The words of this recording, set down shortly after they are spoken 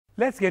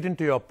Let's get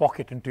into your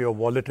pocket, into your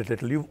wallet a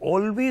little. You've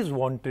always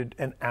wanted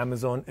an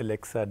Amazon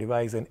Alexa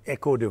device, an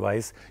Echo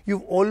device.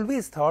 You've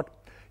always thought,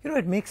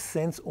 it makes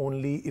sense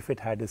only if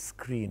it had a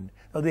screen.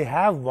 Now they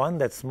have one,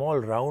 that small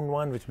round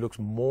one, which looks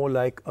more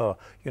like a,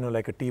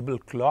 like a table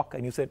clock.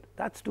 And you said,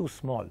 that's too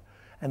small.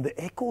 And the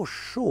Echo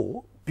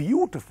Show,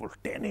 beautiful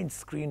 10-inch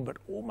screen, but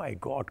oh my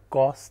God,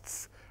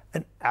 costs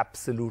an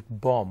absolute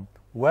bomb.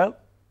 Well,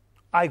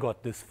 I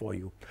got this for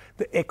you.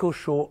 The Echo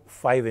Show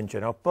 5-inch.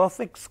 Now,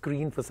 perfect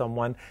screen for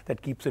someone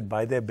that keeps it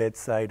by their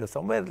bedside or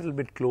somewhere a little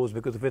bit close,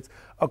 because if it's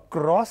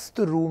across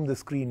the room, the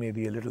screen may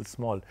be a little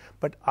small.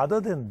 But other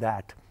than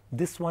that,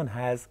 this one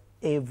has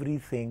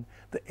everything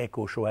the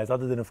Echo Show has,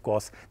 other than, of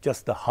course,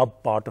 just the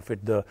hub part of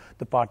it, the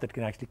part that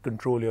can actually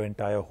control your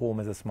entire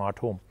home as a smart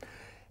home.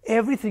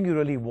 Everything you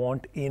really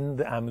want in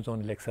the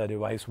Amazon Alexa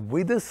device,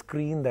 with a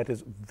screen that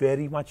is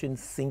very much in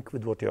sync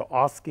with what you're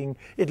asking.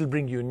 It'll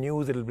bring you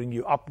news, it'll bring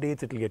you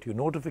updates, it'll get you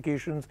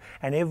notifications,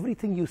 and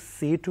everything you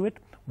say to it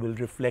will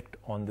reflect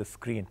on the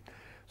screen.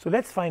 So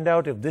let's find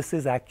out if this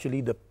is actually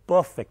the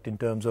perfect in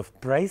terms of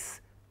price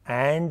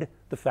and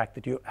the fact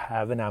that you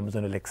have an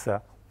Amazon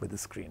Alexa with a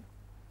screen.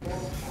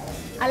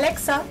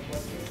 Alexa,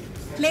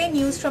 play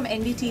news from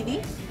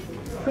NDTV.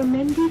 From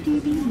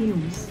NDTV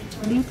News,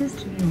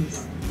 latest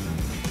news.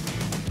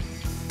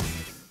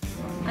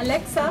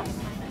 Alexa,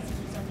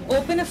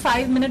 open a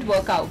 5-minute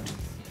workout.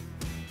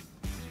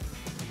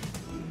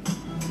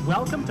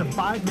 Welcome to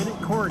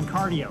 5-Minute Core and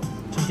Cardio.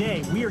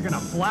 Today we are going to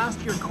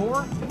blast your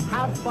core,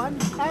 have fun,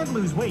 and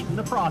lose weight in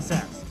the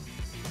process.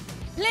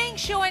 Playing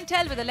show and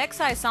tell with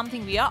Alexa is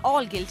something we are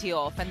all guilty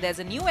of, and there's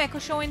a new Echo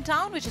Show in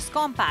town which is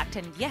compact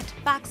and yet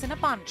packs in a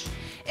punch.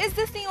 Is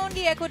this the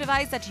only Echo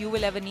device that you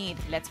will ever need?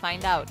 Let's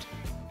find out.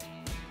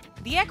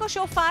 The Echo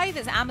Show 5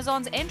 is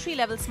Amazon's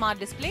entry-level smart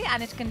display,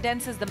 and it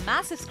condenses the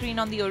massive screen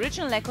on the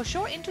original Echo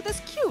Show into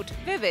this cute,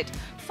 vivid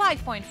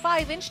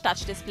 5.5-inch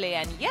touch display,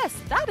 and yes,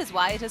 that is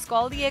why it is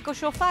called the Echo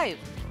Show 5.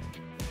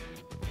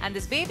 And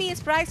this baby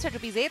is priced at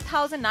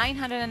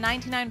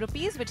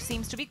 ₹8,999, which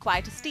seems to be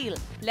quite a steal.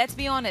 Let's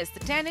be honest, the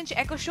 10-inch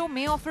Echo Show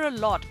may offer a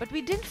lot, but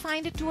we didn't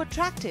find it too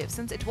attractive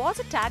since it was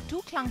a tad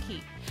too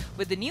clunky.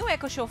 With the new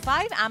Echo Show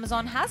 5,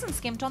 Amazon hasn't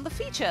skimped on the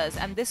features,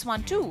 and this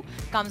one too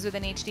comes with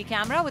an HD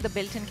camera with a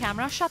built-in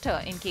camera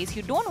shutter in case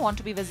you don't want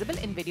to be visible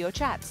in video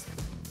chats.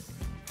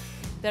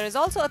 There is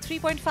also a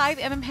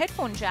 3.5mm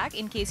headphone jack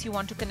in case you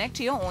want to connect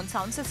to your own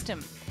sound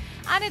system.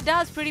 And it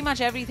does pretty much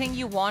everything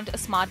you want a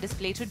smart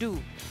display to do.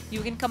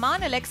 You can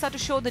command Alexa to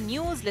show the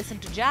news, listen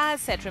to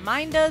jazz, set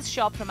reminders,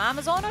 shop from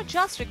Amazon, or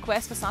just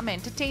request for some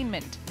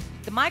entertainment.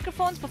 The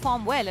microphones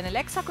perform well, and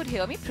Alexa could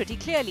hear me pretty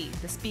clearly.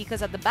 The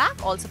speakers at the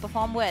back also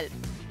perform well.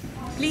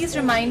 Please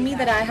remind me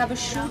that I have a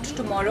shoot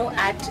tomorrow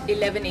at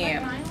 11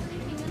 a.m.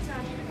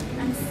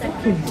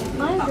 Okay,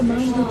 I'll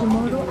remind you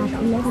tomorrow at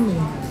 11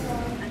 a.m.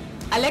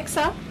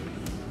 Alexa,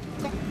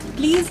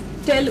 please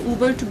tell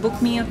Uber to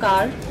book me a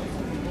car.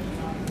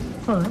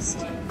 First,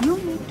 you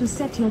need to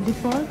set your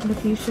default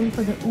location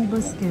for the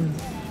Uber skill.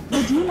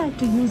 Would you like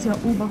to use your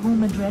Uber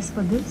home address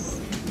for this?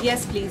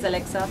 Yes, please,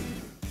 Alexa.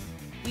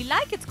 We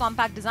like its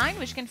compact design,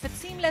 which can fit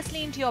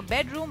seamlessly into your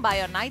bedroom, by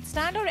your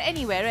nightstand, or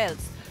anywhere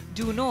else.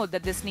 Do note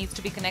that this needs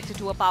to be connected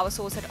to a power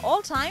source at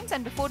all times,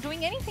 and before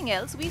doing anything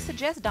else, we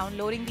suggest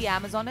downloading the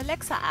Amazon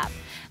Alexa app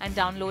and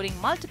downloading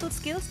multiple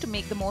skills to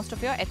make the most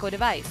of your Echo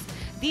device.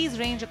 These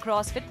range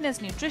across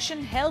fitness,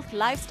 nutrition, health,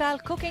 lifestyle,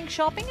 cooking,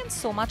 shopping, and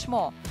so much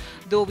more.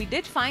 Though we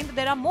did find that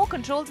there are more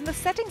controls in the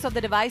settings of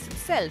the device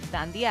itself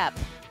than the app.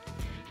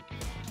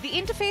 The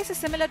interface is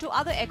similar to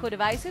other Echo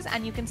devices,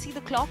 and you can see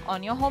the clock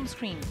on your home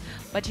screen.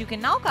 But you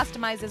can now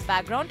customize this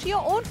background to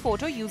your own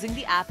photo using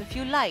the app if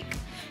you like.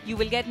 You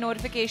will get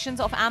notifications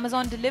of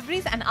Amazon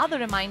deliveries and other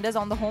reminders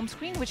on the home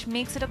screen, which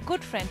makes it a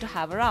good friend to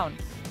have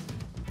around.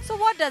 So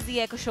what does the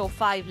Echo Show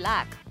 5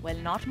 lack? Well,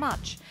 not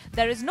much.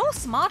 There is no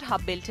smart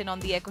hub built in on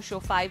the Echo Show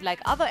 5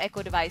 like other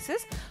Echo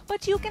devices,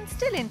 but you can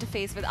still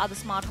interface with other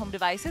smart home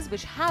devices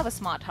which have a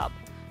smart hub.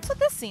 So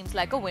this seems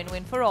like a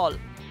win-win for all.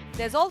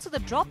 There's also the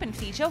drop-in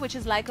feature, which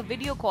is like a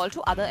video call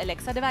to other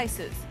Alexa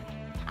devices.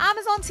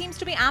 Amazon seems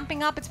to be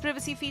amping up its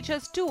privacy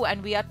features too,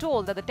 and we are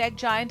told that the tech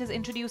giant is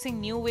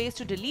introducing new ways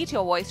to delete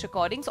your voice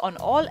recordings on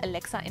all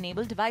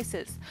Alexa-enabled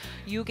devices.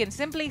 You can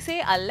simply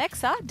say,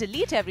 "Alexa,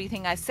 delete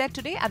everything I said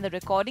today," and the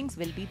recordings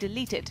will be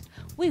deleted.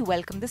 We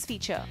welcome this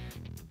feature.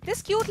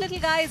 This cute little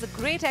guy is a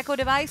great Echo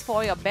device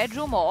for your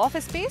bedroom or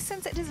office space,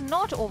 since it is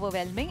not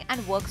overwhelming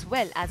and works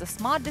well as a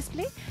smart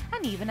display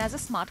and even as a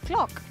smart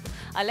clock.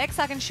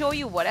 Alexa can show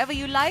you whatever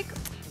you like,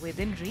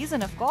 within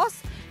reason of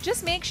course.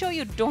 Just make sure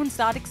you don't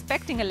start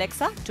expecting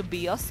Alexa to be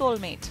your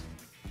soulmate.